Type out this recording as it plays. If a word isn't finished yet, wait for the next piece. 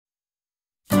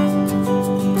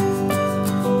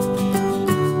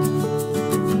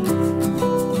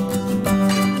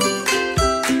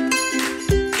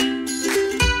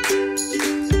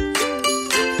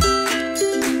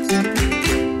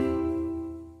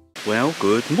Well,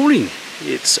 good morning.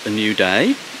 It's a new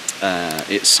day.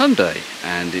 It's Sunday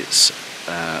and it's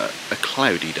a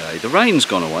cloudy day. The rain's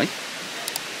gone away.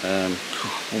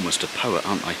 Almost a poet,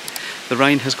 aren't I? The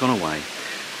rain has gone away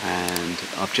and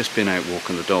I've just been out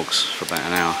walking the dogs for about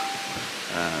an hour.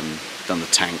 Done the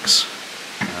tanks,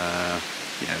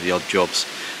 you know, the odd jobs.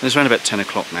 And it's around about 10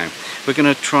 o'clock now. We're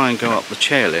going to try and go up the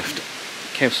chairlift.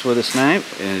 Kev's with us now,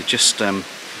 just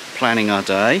planning our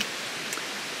day.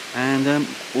 And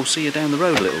we'll see you down the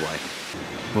road a little way.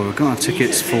 Well, we've got our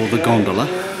tickets for the gondola.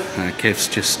 Kev's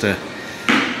just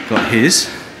got his,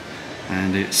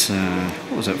 and it's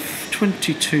what was it,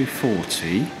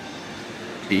 $22.40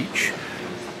 each,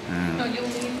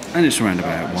 and it's around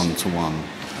about 1 to 1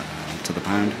 to the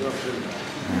pound.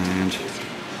 And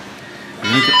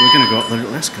we're going to go up the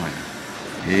little escalator.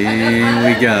 Here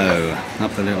we go,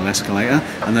 up the little escalator,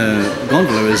 and the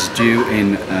gondola is due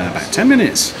in about 10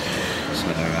 minutes. So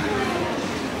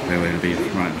we're going to be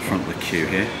right in the front of the queue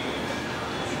here.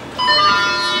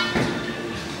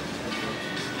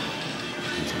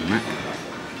 There's the map.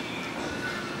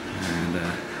 And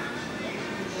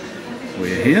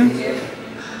we're here.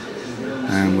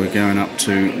 And we're going up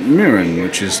to Murren,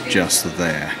 which is just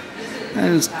there.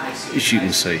 As you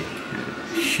can see,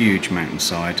 huge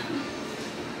mountainside.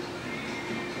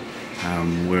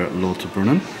 We're at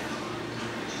Lauterbrunnen.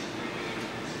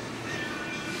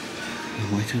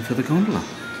 Waiting for the gondola.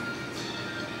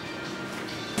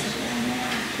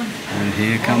 And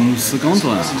here comes the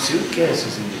gondola.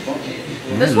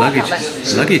 There's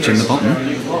luggage in the bottom.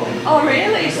 Oh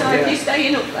really? So if you're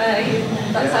staying up there,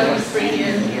 that's how you bring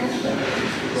your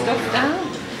stuff down?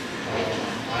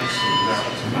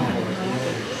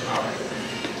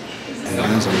 And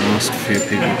there's the last few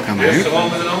people come out.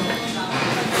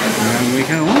 And we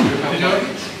go on.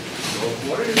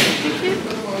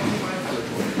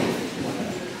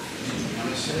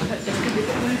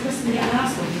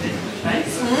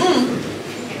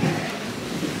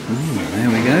 There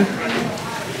we go.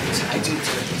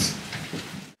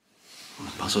 Well,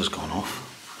 the buzzer's gone off.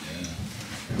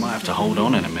 Yeah. Might have to hold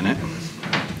on in a minute. I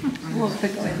won't be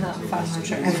going that fast,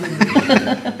 Trev.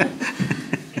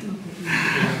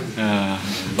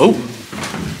 Oh!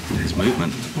 There's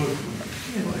movement.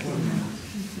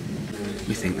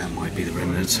 We think that might be the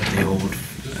remnants of the old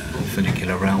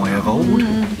funicular railway of old.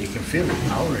 You can feel the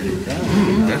power in it.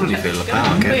 Definitely feel the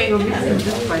power, okay?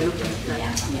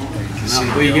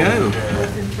 Up we go.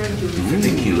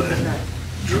 Funicular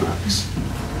tracks.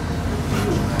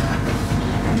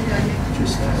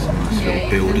 Just nice little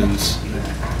buildings.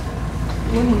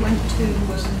 When we went to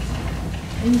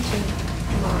into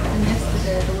Murren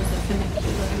yesterday, there was a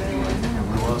funicular railway there.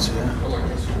 There was, yeah.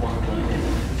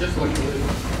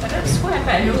 I don't swear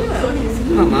very well.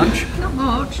 Not much. Not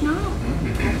much, no.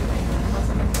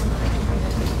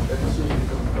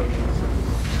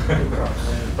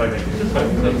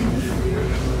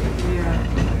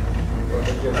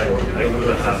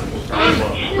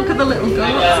 Look at the little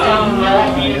goats down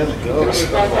there. Yeah, the goats.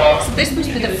 So this must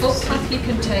be the footpath you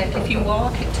can take if you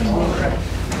walk it to Murren.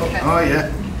 Okay. Oh, yeah.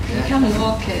 You can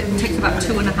walk it. It takes about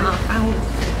 2.5 hours.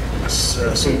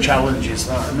 That's some challenges,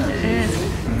 that, isn't it? It is.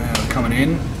 Now we're coming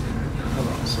in.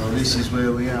 So this is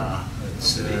where we are.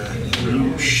 It's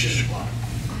Blue Schalp.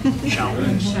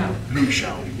 Blue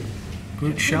Schalp.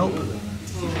 Good shelp.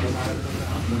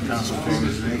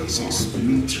 1,486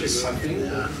 metres.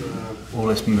 Yeah. All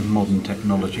this modern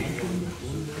technology.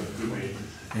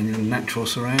 In natural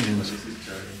surroundings.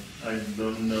 I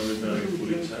don't know if I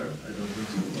put it there. I don't think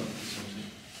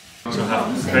so.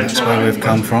 That's where we've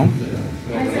come from.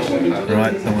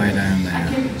 Right the way down there.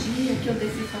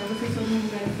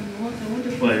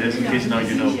 Well, just in case now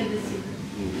you know.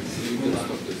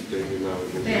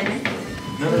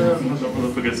 No,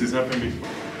 because this happened before.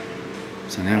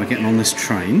 So now we're getting on this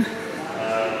train,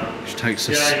 which takes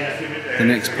us the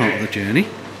next part of the journey.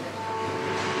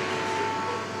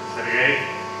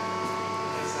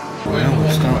 Well,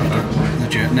 we've started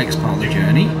the next part of the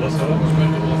journey,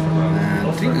 and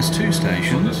I think there's 2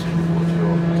 stations.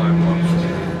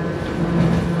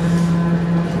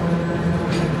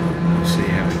 We'll see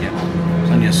how we get on.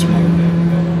 It's only a small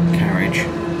carriage.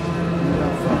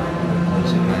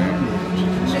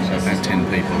 So about 10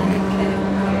 people on it.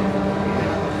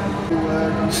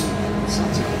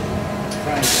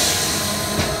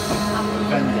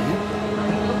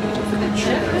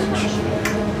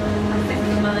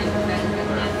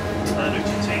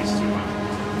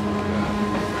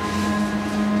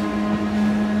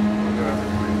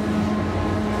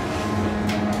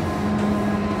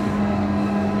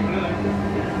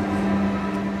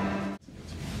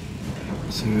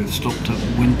 So we've stopped at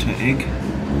Winter Egg.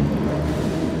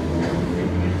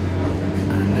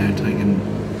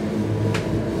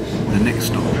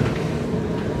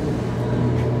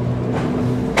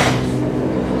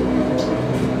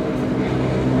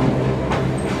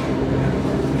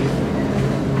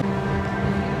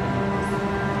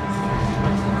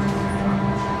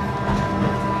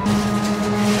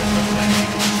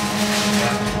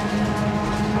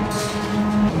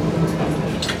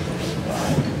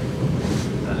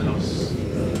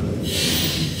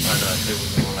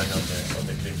 like on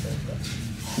the clip like that.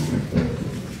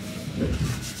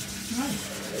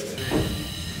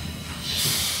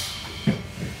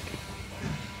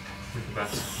 With the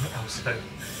bats outside.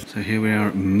 So here we are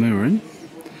at Murren,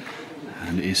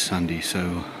 and it is Sunday,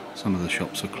 so some of the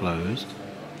shops are closed,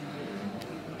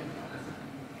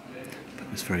 but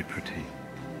it's very pretty.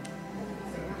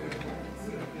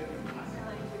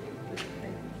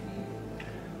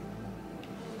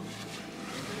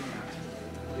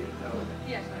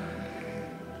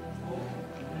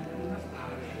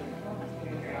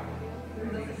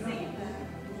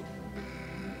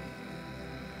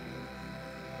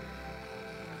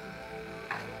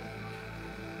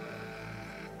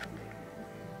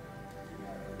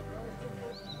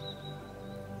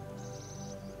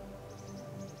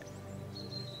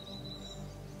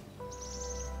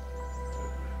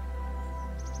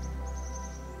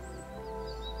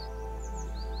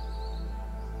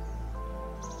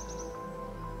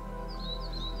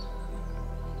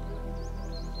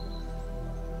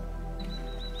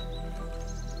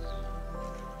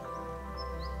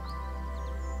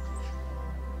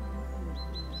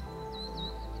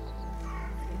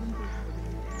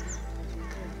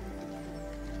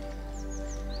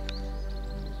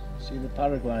 See the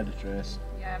paraglider trace?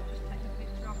 Yeah, I've just taken a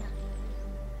picture of it.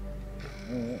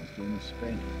 Oh, that's doing a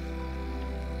spin.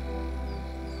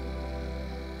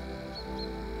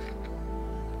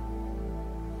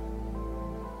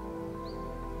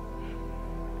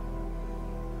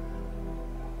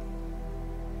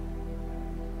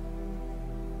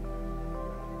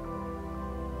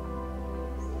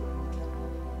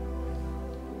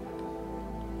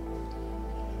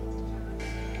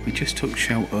 We just took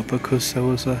shelter because there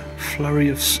was a flurry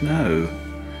of snow.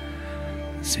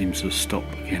 It seems to have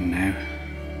stopped again now.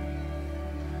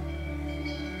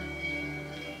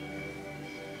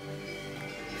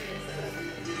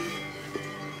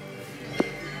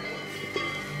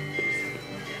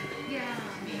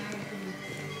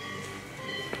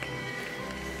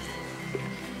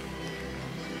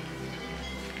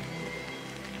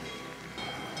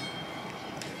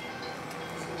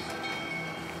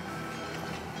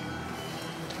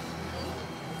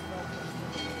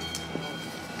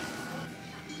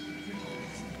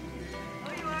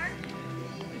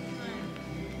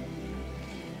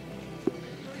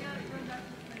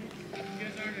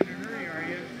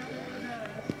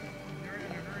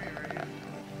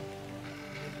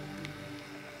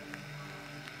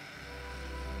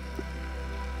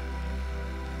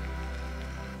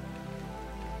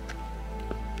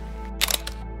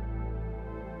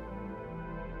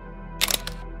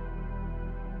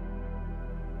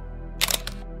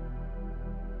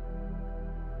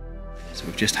 So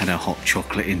we've just had our hot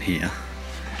chocolate in here.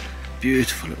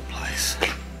 Beautiful little place.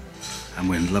 And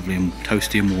we're lovely and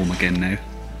toasty and warm again now.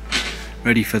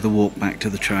 Ready for the walk back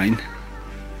to the train.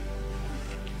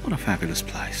 What a fabulous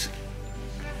place.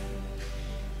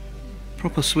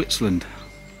 Proper Switzerland.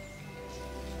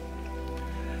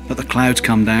 But the clouds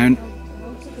come down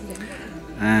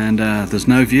and there's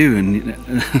no view,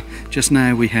 and just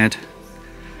now we had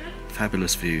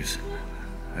fabulous views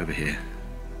over here.